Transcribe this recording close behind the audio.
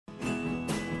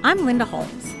I'm Linda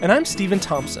Holmes. And I'm Stephen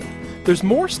Thompson. There's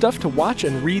more stuff to watch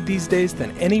and read these days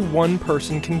than any one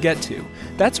person can get to.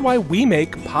 That's why we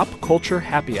make Pop Culture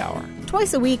Happy Hour.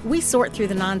 Twice a week, we sort through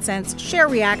the nonsense, share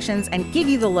reactions, and give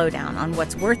you the lowdown on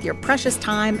what's worth your precious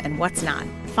time and what's not.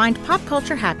 Find Pop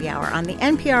Culture Happy Hour on the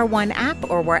NPR One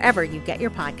app or wherever you get your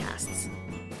podcasts.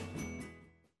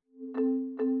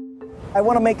 I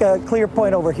want to make a clear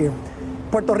point over here.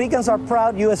 Puerto Ricans are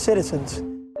proud U.S. citizens.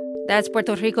 That's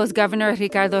Puerto Rico's Governor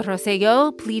Ricardo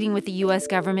Rosselló pleading with the U.S.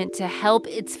 government to help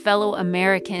its fellow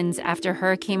Americans after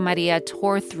Hurricane Maria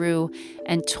tore through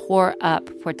and tore up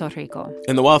Puerto Rico.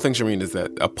 And the wild thing, Shireen, is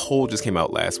that a poll just came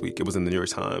out last week. It was in the New York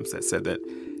Times that said that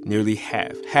nearly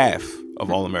half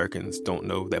of all Americans don't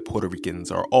know that Puerto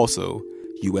Ricans are also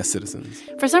U.S. citizens.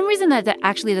 For some reason, that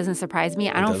actually doesn't surprise me.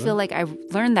 I don't feel like I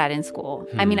learned that in school.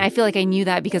 I mean, I feel like I knew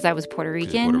that because I was Puerto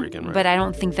Rican, right. But I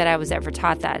don't think that I was ever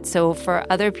taught that. So for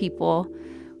other people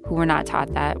who were not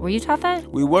taught that, were you taught that?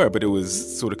 We were, but it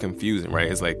was sort of confusing,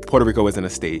 right? It's like Puerto Rico isn't a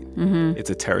state. It's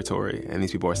a territory, and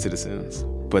these people are citizens.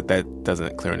 But that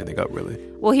doesn't clear anything up, really.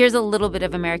 Well, here's a little bit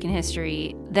of American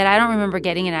history that I don't remember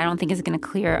getting, and I don't think is going to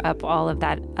clear up all of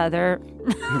that other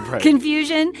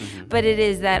confusion. But it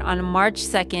is that on March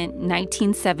 2nd,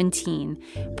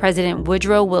 1917, President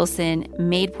Woodrow Wilson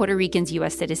made Puerto Ricans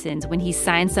U.S. citizens when he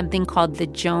signed something called the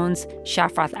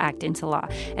Jones-Shafroth Act into law.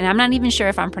 And I'm not even sure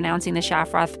if I'm pronouncing the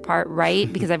Shafroth part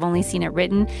right because I've only seen it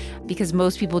written, because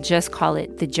most people just call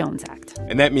it the Jones Act.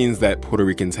 And that means that Puerto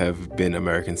Ricans have been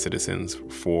American citizens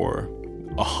for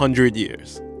 100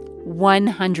 years.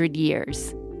 100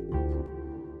 years.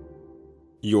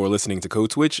 You're listening to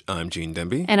Code Switch. I'm Gene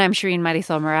Demby. And I'm Shireen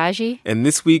Marisol Meraji. And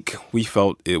this week, we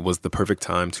felt it was the perfect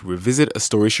time to revisit a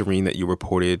story, Shireen, that you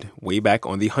reported way back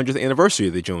on the 100th anniversary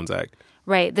of the Jones Act.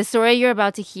 Right. The story you're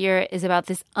about to hear is about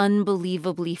this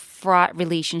unbelievably fraught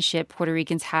relationship Puerto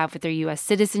Ricans have with their U.S.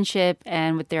 citizenship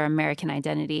and with their American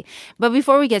identity. But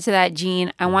before we get to that,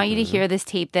 Gene, I want you to hear this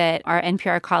tape that our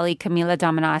NPR colleague Camila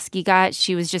Dominowski got.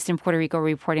 She was just in Puerto Rico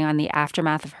reporting on the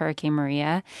aftermath of Hurricane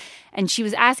Maria. And she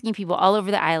was asking people all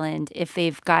over the island if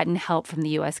they've gotten help from the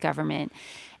U.S. government.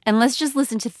 And let's just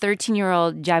listen to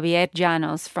 13-year-old Javier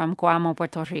Llanos from Coamo,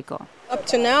 Puerto Rico. Up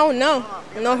to now, no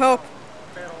help.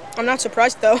 I'm not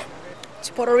surprised, though. It's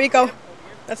Puerto Rico.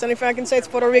 That's the only thing I can say. It's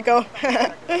Puerto Rico.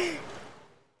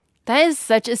 That is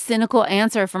such a cynical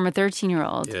answer from a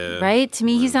 13-year-old, right? To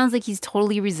me, he sounds like he's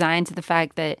totally resigned to the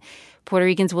fact that Puerto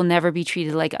Ricans will never be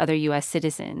treated like other U.S.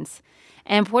 citizens.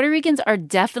 And Puerto Ricans are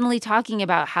definitely talking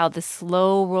about how the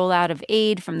slow rollout of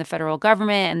aid from the federal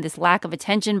government and this lack of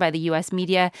attention by the U.S.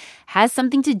 media has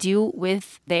something to do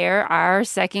with our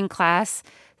second-class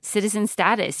citizen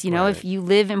status. You know, if you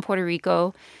live in Puerto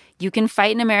Rico, you can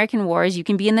fight in American wars, you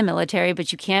can be in the military,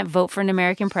 but you can't vote for an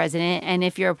American president. And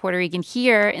if you're a Puerto Rican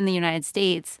here in the United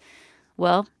States,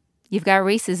 well, you've got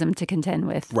racism to contend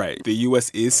with. Right. The U.S.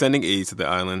 is sending aid to the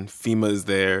island. FEMA is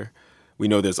there. We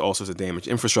know there's all sorts of damaged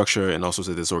infrastructure and all sorts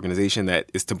of this organization that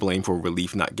is to blame for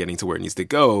relief not getting to where it needs to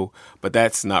go. But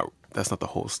that's not the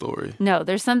whole story. No,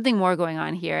 there's something more going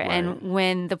on here. Right. And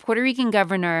when the Puerto Rican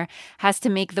governor has to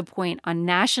make the point on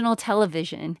national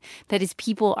television that his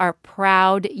people are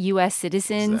proud U.S.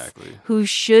 citizens who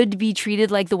should be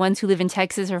treated like the ones who live in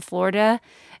Texas or Florida,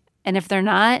 and if they're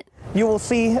not, you will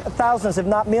see thousands, if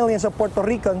not millions, of Puerto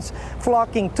Ricans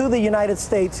flocking to the United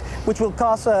States, which will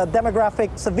cause a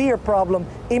demographic severe problem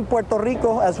in Puerto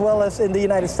Rico as well as in the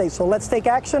United States. So let's take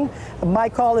action. My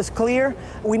call is clear.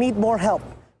 We need more help.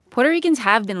 Puerto Ricans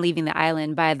have been leaving the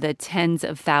island by the tens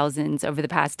of thousands over the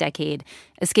past decade,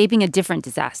 escaping a different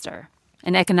disaster,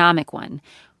 an economic one.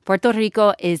 Puerto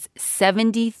Rico is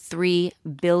 $73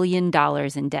 billion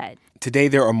in debt. Today,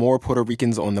 there are more Puerto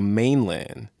Ricans on the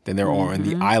mainland than there are on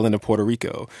the island of Puerto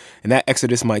Rico. And that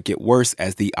exodus might get worse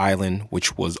as the island,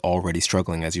 which was already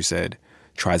struggling, as you said,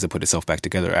 tries to put itself back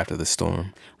together after the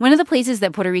storm. One of the places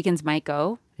that Puerto Ricans might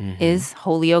go is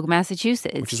Holyoke,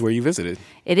 Massachusetts. Which is where you visited.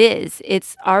 It is.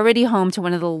 It's already home to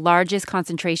one of the largest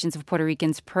concentrations of Puerto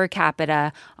Ricans per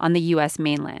capita on the U.S.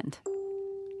 mainland.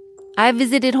 I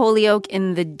visited Holyoke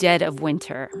in the dead of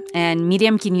winter, and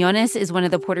Miriam Quiñones is one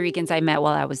of the Puerto Ricans I met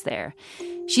while I was there.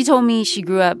 She told me she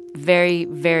grew up very,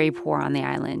 very poor on the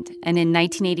island, and in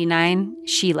 1989,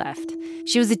 she left.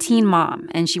 She was a teen mom,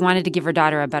 and she wanted to give her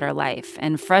daughter a better life.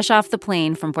 And fresh off the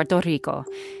plane from Puerto Rico,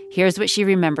 here's what she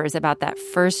remembers about that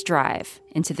first drive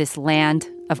into this land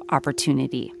of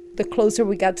opportunity. The closer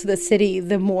we got to the city,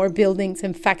 the more buildings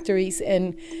and factories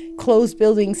and closed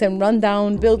buildings and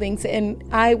rundown buildings. And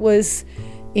I was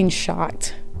in shock.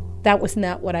 That was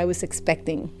not what I was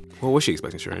expecting. What was she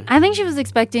expecting, Shireen? I think she was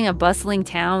expecting a bustling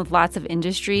town with lots of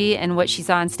industry, and what she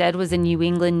saw instead was a New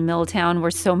England mill town where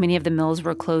so many of the mills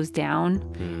were closed down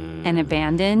and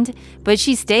abandoned. But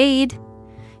she stayed.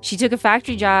 She took a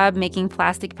factory job making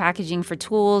plastic packaging for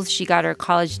tools. She got her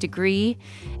college degree,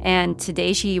 and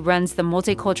today she runs the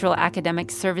Multicultural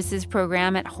Academic Services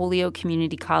program at Holyoke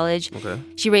Community College. Okay.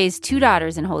 She raised 2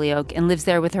 daughters in Holyoke and lives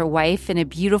there with her wife in a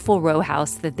beautiful row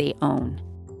house that they own.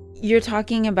 You're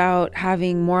talking about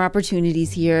having more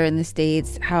opportunities here in the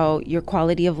States, how your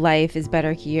quality of life is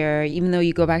better here. Even though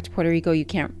you go back to Puerto Rico, you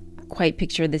can't quite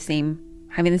picture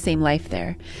having the same life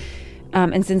there.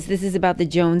 And since this is about the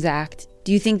Jones Act,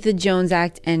 do you think the Jones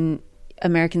Act and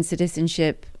American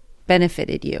citizenship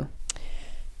benefited you?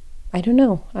 I don't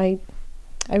know. I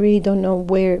really don't know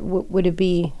where would it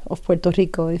be of Puerto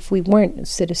Rico if we weren't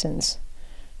citizens.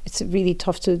 It's really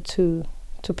tough to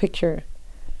picture.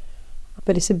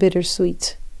 But it's a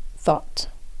bittersweet thought.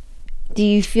 Do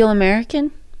you feel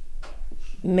American?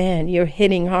 Man, you're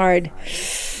hitting hard.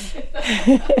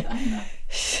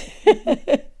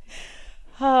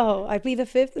 Oh, I plead the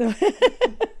fifth?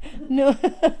 No.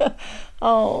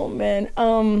 Oh, man.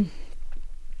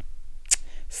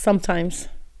 Sometimes.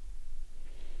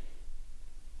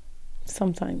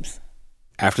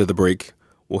 After the break,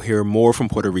 we'll hear more from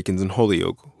Puerto Ricans in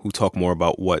Holyoke who talk more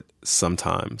about what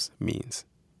sometimes means.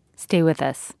 Stay with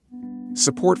us.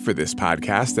 Support for this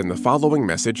podcast and the following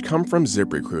message come from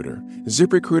ZipRecruiter.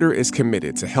 ZipRecruiter is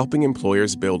committed to helping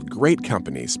employers build great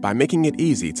companies by making it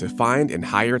easy to find and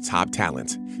hire top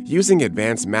talent. Using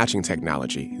advanced matching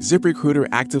technology, ZipRecruiter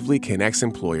actively connects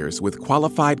employers with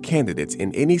qualified candidates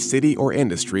in any city or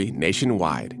industry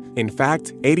nationwide. In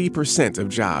fact, 80% of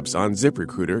jobs on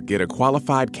ZipRecruiter get a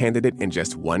qualified candidate in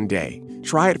just 1 day.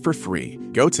 Try it for free.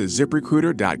 Go to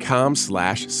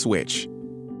ZipRecruiter.com/switch.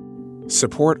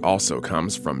 Support also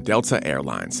comes from Delta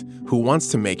Airlines, who wants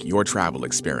to make your travel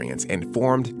experience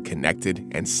informed, connected,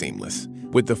 and seamless.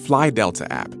 With the Fly Delta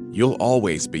app, you'll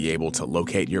always be able to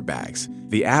locate your bags.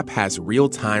 The app has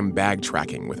real-time bag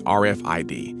tracking with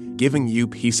RFID, giving you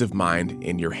peace of mind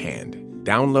in your hand.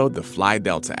 Download the Fly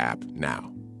Delta app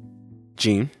now.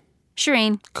 Gene.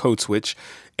 Shireen. Code Switch.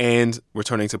 And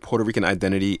returning to Puerto Rican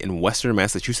identity in Western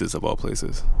Massachusetts, of all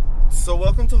places. So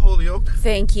welcome to Holyoke.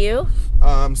 Thank you.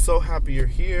 I'm so happy you're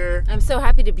here. I'm so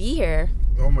happy to be here.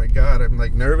 Oh my God, I'm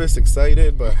like nervous,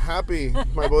 excited, but happy.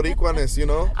 My Boricuaness, you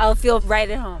know? I'll feel right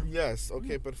at home. Yes,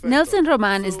 okay, perfect. Nelson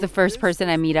Roman is the first person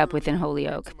I meet up with in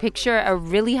Holyoke. Picture a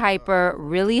really hyper,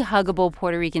 really huggable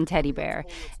Puerto Rican teddy bear.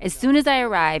 As soon as I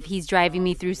arrive, he's driving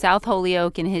me through South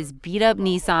Holyoke in his beat-up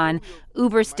Nissan,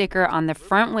 Uber sticker on the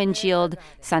front windshield,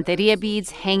 Santeria beads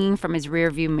hanging from his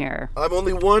rearview mirror. I'm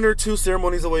only 1 or 2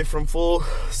 ceremonies away from full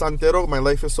Santero. My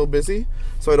life is so busy,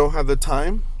 so I don't have the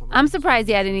time. I'm surprised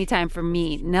he had any time for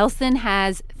me. Nelson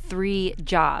has 3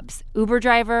 jobs: Uber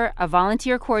driver, a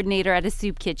volunteer coordinator at a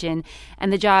soup kitchen,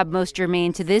 and the job most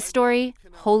germane to this story,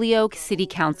 Holyoke City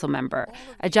Council member,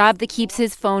 a job that keeps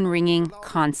his phone ringing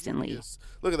constantly.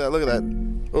 Look at that.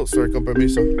 Oh, sorry, con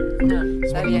permiso. No,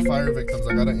 It's one of the fire victims.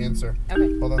 I gotta answer.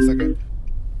 Okay. Hold on a second.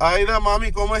 Aida,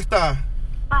 mami, ¿cómo está?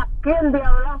 ¿Quién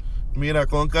diablo? Mira,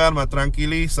 con calma,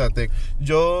 tranquilízate.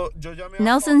 Yo llamé a...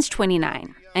 Nelson's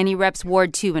 29, and he reps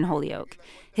Ward 2 in Holyoke.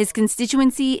 His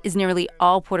constituency is nearly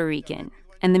all Puerto Rican,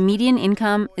 and the median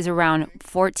income is around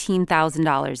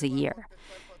 $14,000 a year.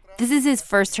 This is his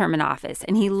first term in office,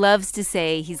 and he loves to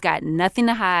say he's got nothing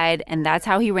to hide, and that's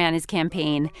how he ran his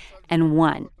campaign and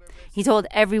won. He told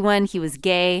everyone he was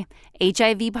gay,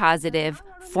 HIV positive,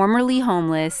 formerly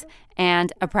homeless,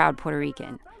 and a proud Puerto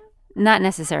Rican. Not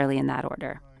necessarily in that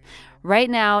order.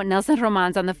 Right now, Nelson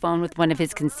Roman's on the phone with one of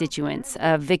his constituents,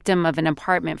 a victim of an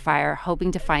apartment fire,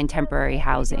 hoping to find temporary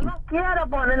housing.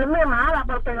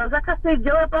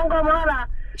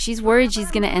 She's worried she's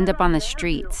going to end up on the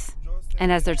streets.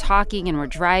 And as they're talking and we're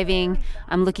driving,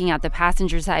 I'm looking out the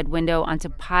passenger side window onto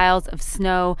piles of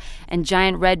snow and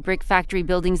giant red brick factory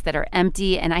buildings that are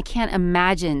empty, and I can't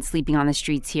imagine sleeping on the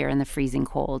streets here in the freezing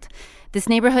cold. This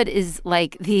neighborhood is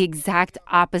like the exact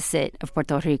opposite of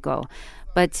Puerto Rico.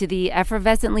 But to the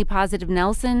effervescently positive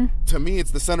Nelson... To me,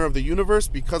 it's the center of the universe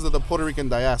because of the Puerto Rican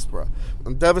diaspora.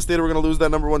 I'm devastated we're going to lose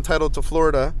that #1 title to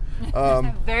Florida.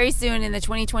 Very soon in the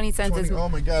 2020 census. Oh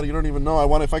my God, you don't even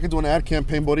know. If I could do an ad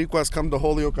campaign, Boricuas come to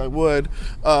Holyoke, I would.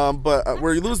 But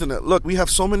we're losing it. Look, we have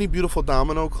so many beautiful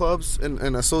domino clubs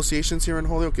and associations here in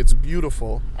Holyoke. It's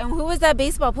beautiful. And who was that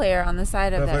baseball player on the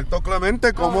side of that? Perfecto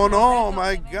Clemente, como no? Oh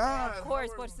my God. Of course,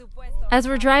 por supuesto. As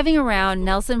we're driving around,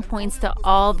 Nelson points to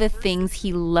all the things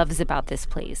he loves about this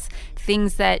place.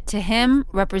 Things that, to him,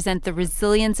 represent the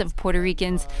resilience of Puerto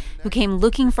Ricans who came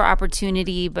looking for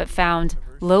opportunity but found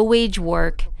low-wage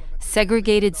work,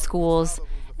 segregated schools,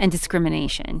 and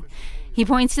discrimination. He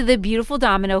points to the beautiful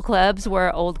domino clubs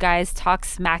where old guys talk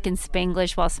smack in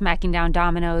Spanglish while smacking down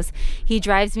dominoes. He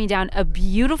drives me down a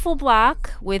beautiful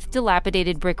block with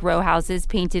dilapidated brick row houses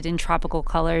painted in tropical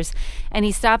colors, and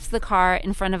he stops the car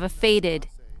in front of a faded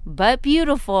but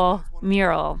beautiful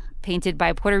mural painted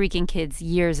by Puerto Rican kids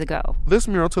years ago. This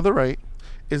mural to the right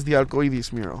is the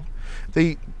Arcoiris mural.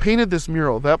 They painted this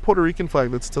mural, that Puerto Rican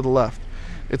flag that's to the left.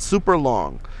 It's super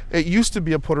long. It used to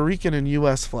be a Puerto Rican and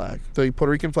U.S. flag. The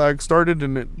Puerto Rican flag started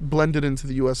and it blended into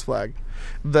the U.S. flag.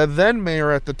 The then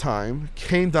mayor at the time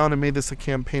came down and made this a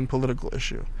campaign political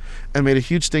issue and made a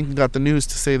huge stink and got the news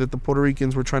to say that the Puerto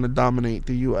Ricans were trying to dominate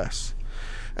the U.S.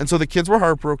 And so the kids were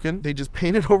heartbroken. They just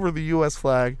painted over the U.S.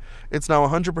 flag. It's now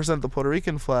 100% the Puerto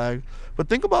Rican flag. But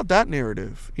think about that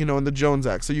narrative, in the Jones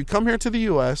Act. So you come here to the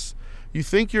U.S., you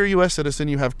think you're a U.S. citizen,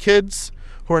 you have kids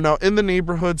who are now in the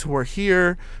neighborhoods, who are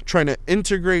here, trying to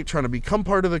integrate, trying to become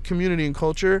part of the community and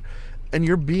culture, and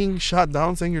you're being shot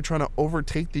down saying you're trying to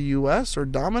overtake the U.S. or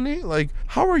dominate? Like,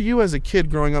 how are you as a kid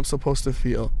growing up supposed to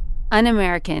feel?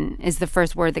 Un-American is the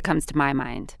first word that comes to my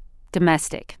mind.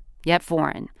 Domestic, yet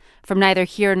foreign. From neither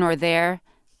here nor there,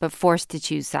 but forced to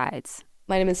choose sides.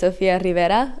 My name is Sofia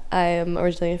Rivera. I am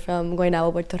originally from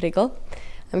Guaynabo, Puerto Rico.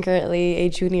 I'm currently a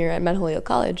junior at Mount Holyoke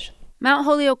College. Mount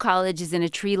Holyoke College is in a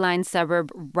tree-lined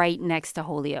suburb right next to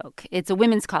Holyoke. It's a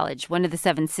women's college, one of the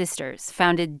Seven Sisters,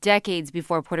 founded decades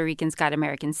before Puerto Ricans got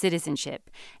American citizenship.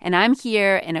 And I'm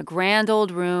here in a grand old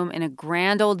room in a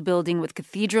grand old building with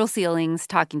cathedral ceilings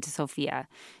talking to Sofia.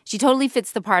 She totally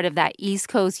fits the part of that East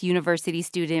Coast university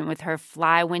student with her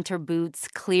fly winter boots,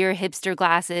 clear hipster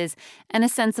glasses, and a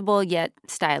sensible yet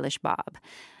stylish bob.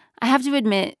 I have to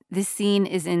admit, this scene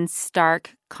is in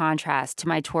stark contrast to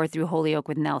my tour through Holyoke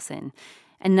with Nelson.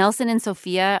 And Nelson and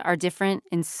Sofia are different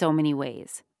in so many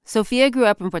ways. Sofia grew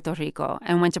up in Puerto Rico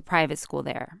and went to private school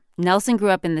there. Nelson grew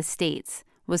up in the States,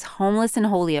 was homeless in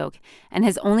Holyoke, and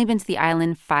has only been to the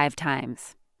island 5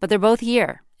 times. But they're both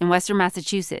here in Western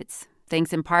Massachusetts,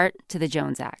 thanks in part to the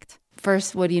Jones Act.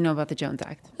 First, what do you know about the Jones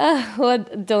Act?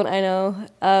 What don't I know?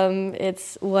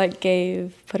 It's what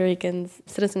gave Puerto Ricans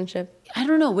citizenship. I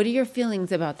don't know. What are your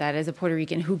feelings about that as a Puerto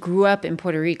Rican who grew up in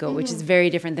Puerto Rico, which is very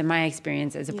different than my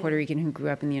experience as a Puerto Rican who grew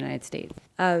up in the United States?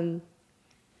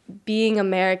 Being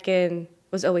American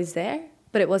was always there,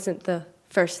 but it wasn't the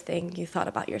first thing you thought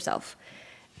about yourself.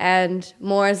 And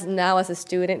more as a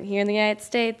student here in the United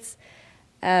States,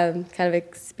 kind of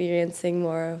experiencing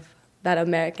more of that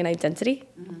American identity.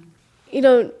 Mm-hmm.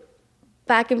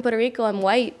 Back in Puerto Rico, I'm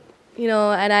white,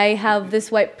 and I have this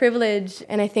white privilege,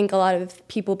 and I think a lot of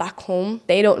people back home,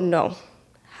 they don't know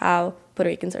how Puerto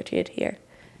Ricans are treated here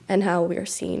and how we are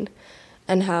seen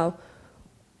and how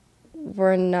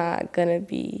we're not going to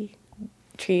be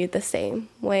treated the same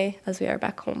way as we are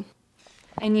back home.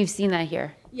 And you've seen that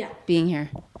here? Yeah. Being here?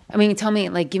 I mean, tell me,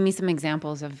 give me some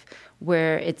examples of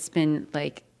where it's been,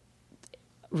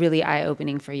 really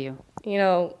eye-opening for you.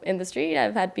 In the street,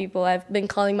 I've been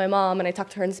calling my mom, and I talk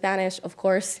to her in Spanish, of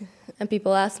course, and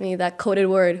people ask me that coded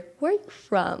word, where are you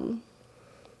from?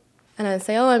 And I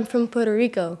say, I'm from Puerto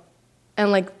Rico.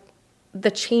 And,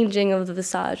 the changing of the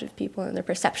visage of people and their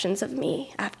perceptions of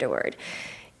me afterward,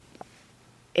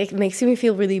 it makes me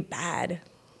feel really bad.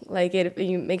 It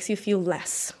makes you feel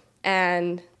less.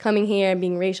 And coming here and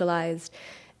being racialized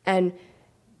and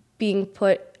being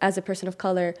put as a person of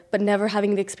color, but never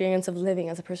having the experience of living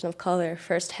as a person of color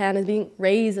firsthand and being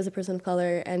raised as a person of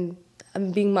color and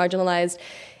being marginalized,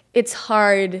 it's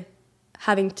hard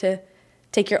having to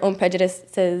take your own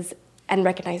prejudices and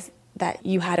recognize that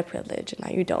you had a privilege and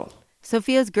now you don't.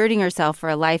 Sofia's girding herself for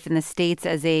a life in the States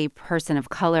as a person of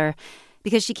color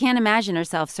because she can't imagine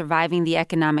herself surviving the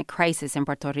economic crisis in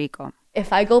Puerto Rico.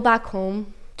 If I go back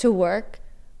home to work,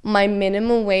 my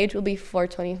minimum wage will be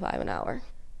 $4.25 an hour.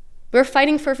 We're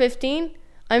fighting for $15.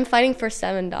 I'm fighting for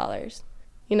 $7.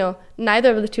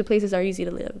 Neither of the two places are easy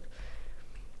to live.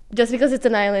 Just because it's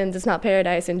an island, it's not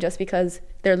paradise, and just because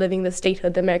they're living the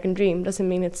statehood, the American dream, doesn't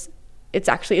mean it's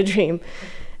actually a dream.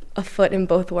 Afoot in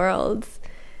both worlds.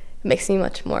 It makes me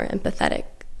much more empathetic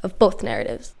of both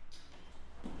narratives.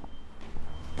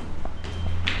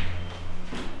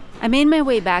 I made my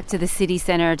way back to the city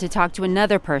center to talk to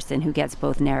another person who gets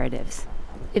both narratives.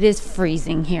 It is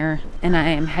freezing here, and I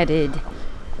am headed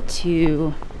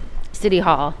to City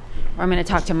Hall, where I'm going to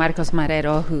talk to Marcos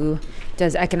Marrero, who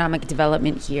does economic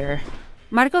development here.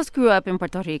 Marcos grew up in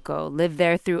Puerto Rico, lived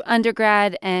there through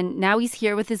undergrad, and now he's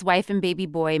here with his wife and baby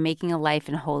boy making a life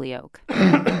in Holyoke.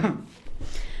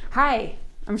 Hi,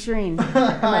 I'm Shireen.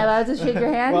 Am I allowed to shake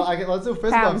your hand? Well, let's do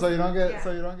fist bump so you don't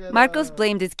get. Marcos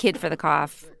blamed his kid for the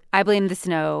cough. I blame the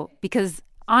snow because,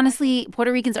 honestly,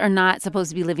 Puerto Ricans are not supposed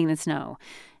to be living in the snow.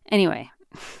 Anyway,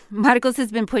 Marcos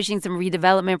has been pushing some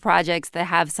redevelopment projects that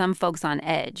have some folks on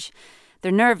edge.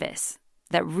 They're nervous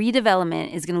that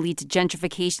redevelopment is going to lead to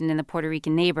gentrification in the Puerto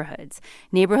Rican neighborhoods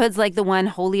like the one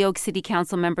Holyoke City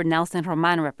Council member Nelson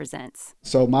Roman represents.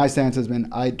 So my stance has been,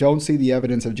 I don't see the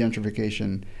evidence of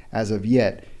gentrification as of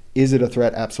yet. Is it a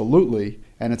threat? Absolutely.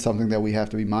 And it's something that we have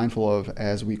to be mindful of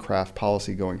as we craft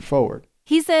policy going forward.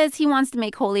 He says he wants to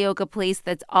make Holyoke a place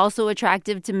that's also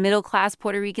attractive to middle-class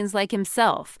Puerto Ricans like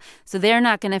himself, so they're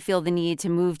not going to feel the need to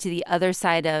move to the other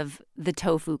side of the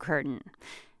tofu curtain.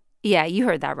 Yeah, you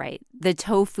heard that right. The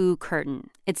tofu curtain.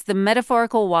 It's the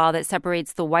metaphorical wall that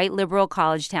separates the white liberal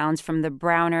college towns from the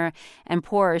browner and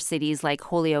poorer cities like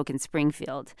Holyoke and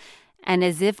Springfield. And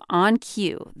as if on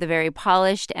cue, the very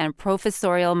polished and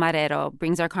professorial Marrero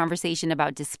brings our conversation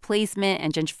about displacement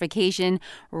and gentrification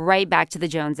right back to the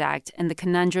Jones Act and the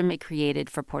conundrum it created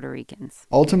for Puerto Ricans.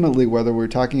 Ultimately, whether we're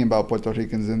talking about Puerto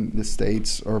Ricans in the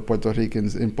States or Puerto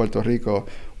Ricans in Puerto Rico,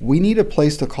 we need a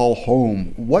place to call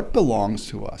home. What belongs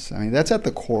to us? I mean, that's at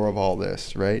the core of all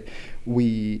this, right?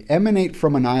 We emanate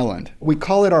from an island. We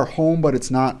call it our home, but it's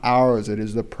not ours. It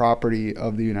is the property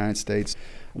of the United States.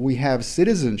 We have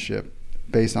citizenship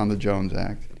based on the Jones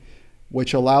Act,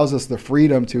 which allows us the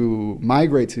freedom to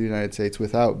migrate to the United States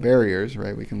without barriers,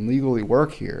 right? We can legally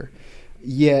work here.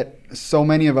 Yet, so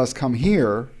many of us come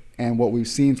here, and what we've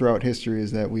seen throughout history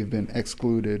is that we've been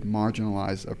excluded,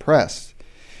 marginalized, oppressed.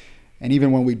 And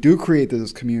even when we do create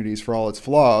those communities for all its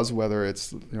flaws, whether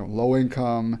it's low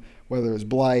income, whether it's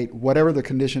blight, whatever the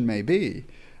condition may be,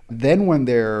 then when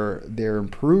they're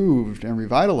improved and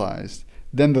revitalized,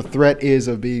 then the threat is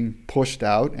of being pushed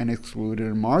out and excluded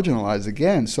and marginalized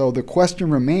again. So the question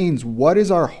remains, what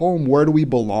is our home? Where do we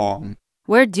belong?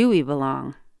 Where do we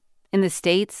belong? In the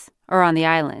States or on the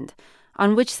island?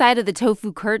 On which side of the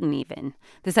tofu curtain even?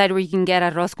 The side where you can get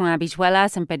arroz con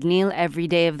habichuelas and pernil every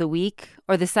day of the week?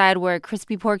 Or the side where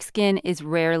crispy pork skin is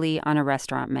rarely on a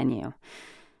restaurant menu?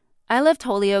 I left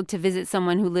Holyoke to visit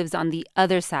someone who lives on the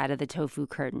other side of the tofu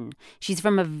curtain. She's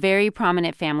from a very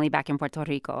prominent family back in Puerto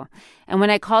Rico. And when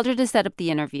I called her to set up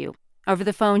the interview, over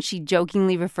the phone, she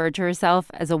jokingly referred to herself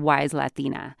as a wise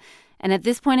Latina. And at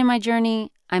this point in my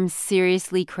journey, I'm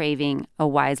seriously craving a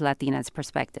wise Latina's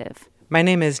perspective. My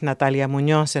name is Natalia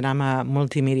Munoz, and I'm a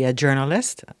multimedia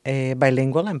journalist,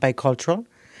 bilingual and bicultural.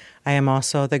 I am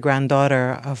also the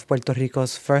granddaughter of Puerto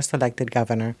Rico's first elected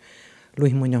governor,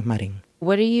 Luis Muñoz Marín.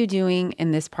 What are you doing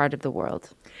in this part of the world?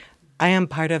 I am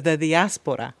part of the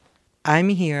diaspora. I'm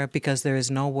here because there is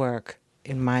no work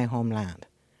in my homeland.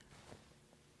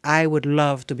 I would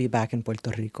love to be back in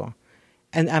Puerto Rico.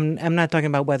 And I'm not talking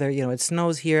about whether, it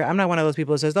snows here. I'm not one of those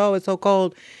people who says, oh, it's so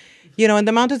cold. In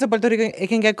the mountains of Puerto Rico, it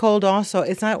can get cold also.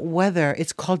 It's not weather,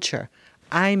 it's culture.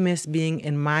 I miss being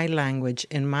in my language,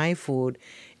 in my food,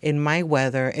 in my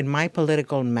weather, in my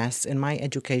political mess, in my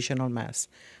educational mess.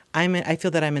 I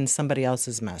feel that I'm in somebody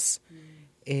else's mess.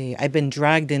 I've been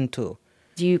dragged into.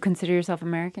 Do you consider yourself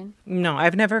American? No,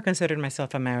 I've never considered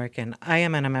myself American. I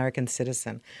am an American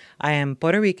citizen. I am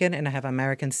Puerto Rican and I have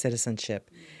American citizenship.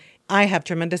 I have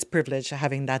tremendous privilege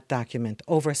having that document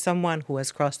over someone who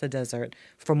has crossed the desert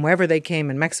from wherever they came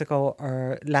in Mexico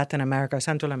or Latin America or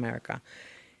Central America.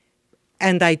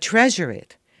 And I treasure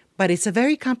it. But it's a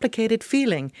very complicated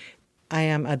feeling. I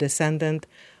am a descendant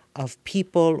of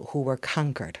people who were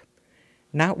conquered,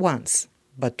 not once,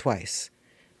 but twice.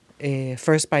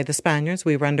 First by the Spaniards.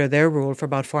 We were under their rule for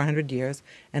about 400 years,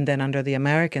 and then under the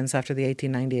Americans after the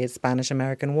 1898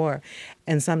 Spanish-American War.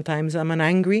 And sometimes I'm an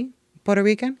angry Puerto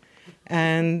Rican,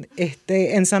 and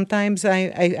sometimes I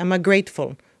am a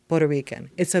grateful Puerto Rican.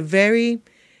 It's a very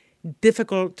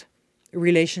difficult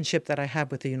relationship that I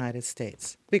have with the United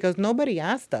States because nobody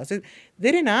asked us. They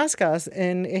didn't ask us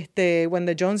when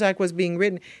the Jones Act was being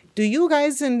written, do you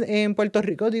guys in Puerto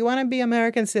Rico, do you want to be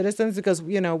American citizens? Because,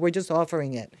 we're just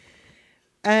offering it.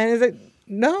 And it's like,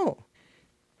 no.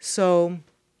 So,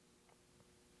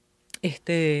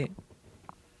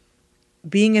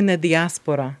 being in the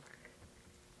diaspora,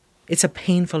 it's a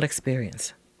painful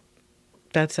experience.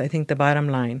 That's, I think, the bottom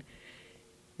line.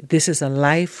 This is a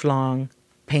lifelong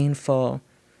painful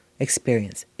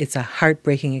experience. It's a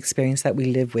heartbreaking experience that we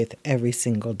live with every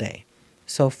single day.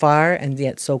 So far and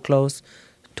yet so close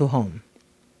to home.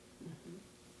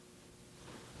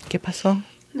 ¿Qué pasó?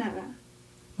 Nada.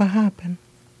 What happened?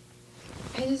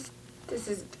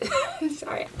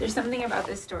 Sorry. There's something about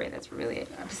this story that's really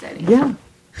upsetting. Yeah.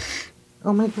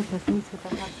 Oh my goodness, let me see if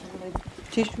I have some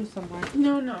tissue somewhere.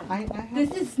 No. I have,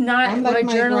 this is not what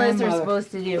journalists are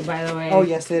supposed to do, by the way. Oh,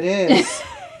 yes, it is.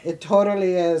 It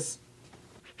totally is.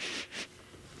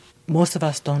 most of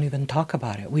us don't even talk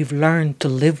about it. We've learned to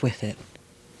live with it.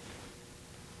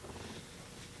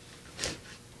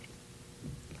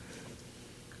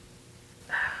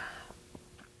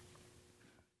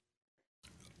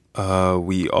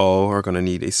 We all are going to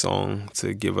need a song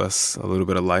to give us a little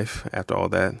bit of life after all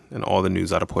that and all the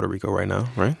news out of Puerto Rico right now,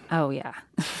 right? Oh, yeah.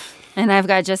 And I've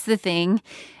got just the thing.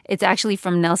 It's actually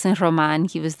from Nelson Roman.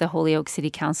 He was the Holyoke City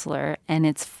Councilor, and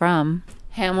it's from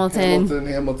Hamilton.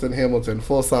 Hamilton.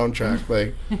 Full soundtrack.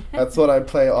 Like, that's what I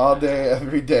play all day,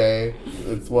 every day.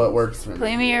 It's what works for me.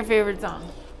 Play me your favorite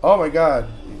song. Oh, my God.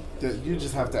 You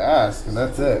just have to ask, and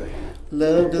that's it.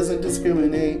 Love doesn't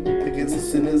discriminate against the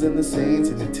sinners and the saints,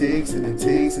 and it takes, and it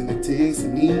takes, and it takes,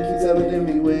 and he keeps telling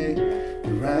every way.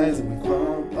 We rise and we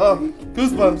fall. Oh,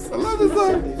 goosebumps. I love this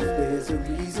song.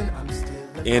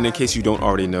 And in case you don't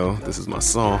already know, this is my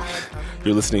song.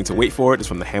 You're listening to Wait For It. It's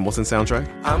from the Hamilton soundtrack.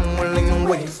 I'm willing to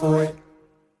wait for it.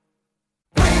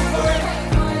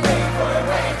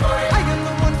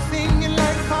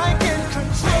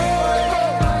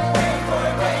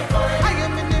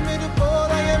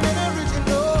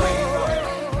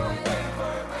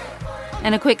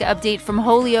 And a quick update from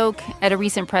Holyoke. At a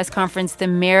recent press conference, the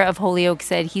mayor of Holyoke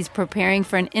said he's preparing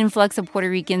for an influx of Puerto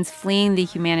Ricans fleeing the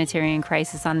humanitarian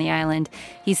crisis on the island.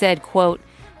 He said, quote,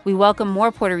 "We welcome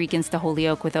more Puerto Ricans to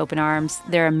Holyoke with open arms.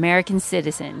 They're American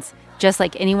citizens, just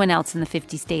like anyone else in the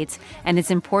 50 states, and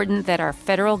it's important that our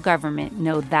federal government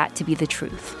know that to be the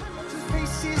truth."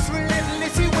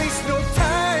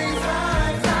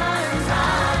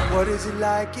 What is it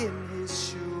like in his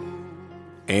shoes?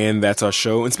 And that's our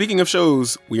show. And speaking of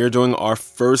shows, we are doing our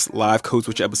first live Code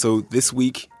Switch episode this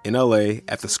week in LA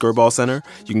at the Skirball Center.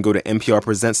 You can go to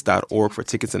nprpresents.org for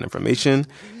tickets and information.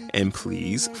 And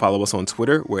please follow us on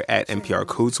Twitter. We're at NPR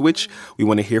Code Switch. We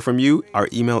want to hear from you. Our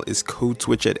email is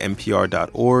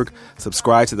codeswitch@npr.org.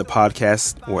 Subscribe to the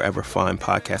podcast wherever fine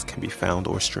podcasts can be found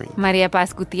or streamed. Maria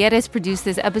Paz Gutierrez produced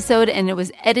this episode, and it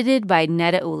was edited by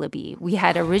Neda Ulabi. We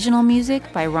had original music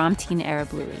by Ramteen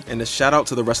Arablouei. And a shout out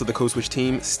to the rest of the Code Switch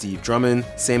team: Steve Drummond,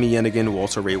 Sammy Yenigan,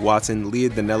 Walter Ray Watson,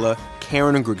 Leah Danella,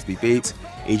 Karen and Grigsby Bates,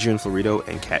 Adrian Florido,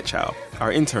 and Kat Chow.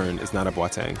 Our intern is Nada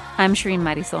Boateng. I'm Shireen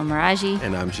Marisol Meraji.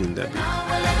 And I'm Gene Debbie.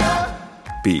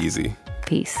 Be easy.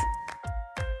 Peace.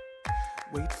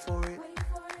 Wait for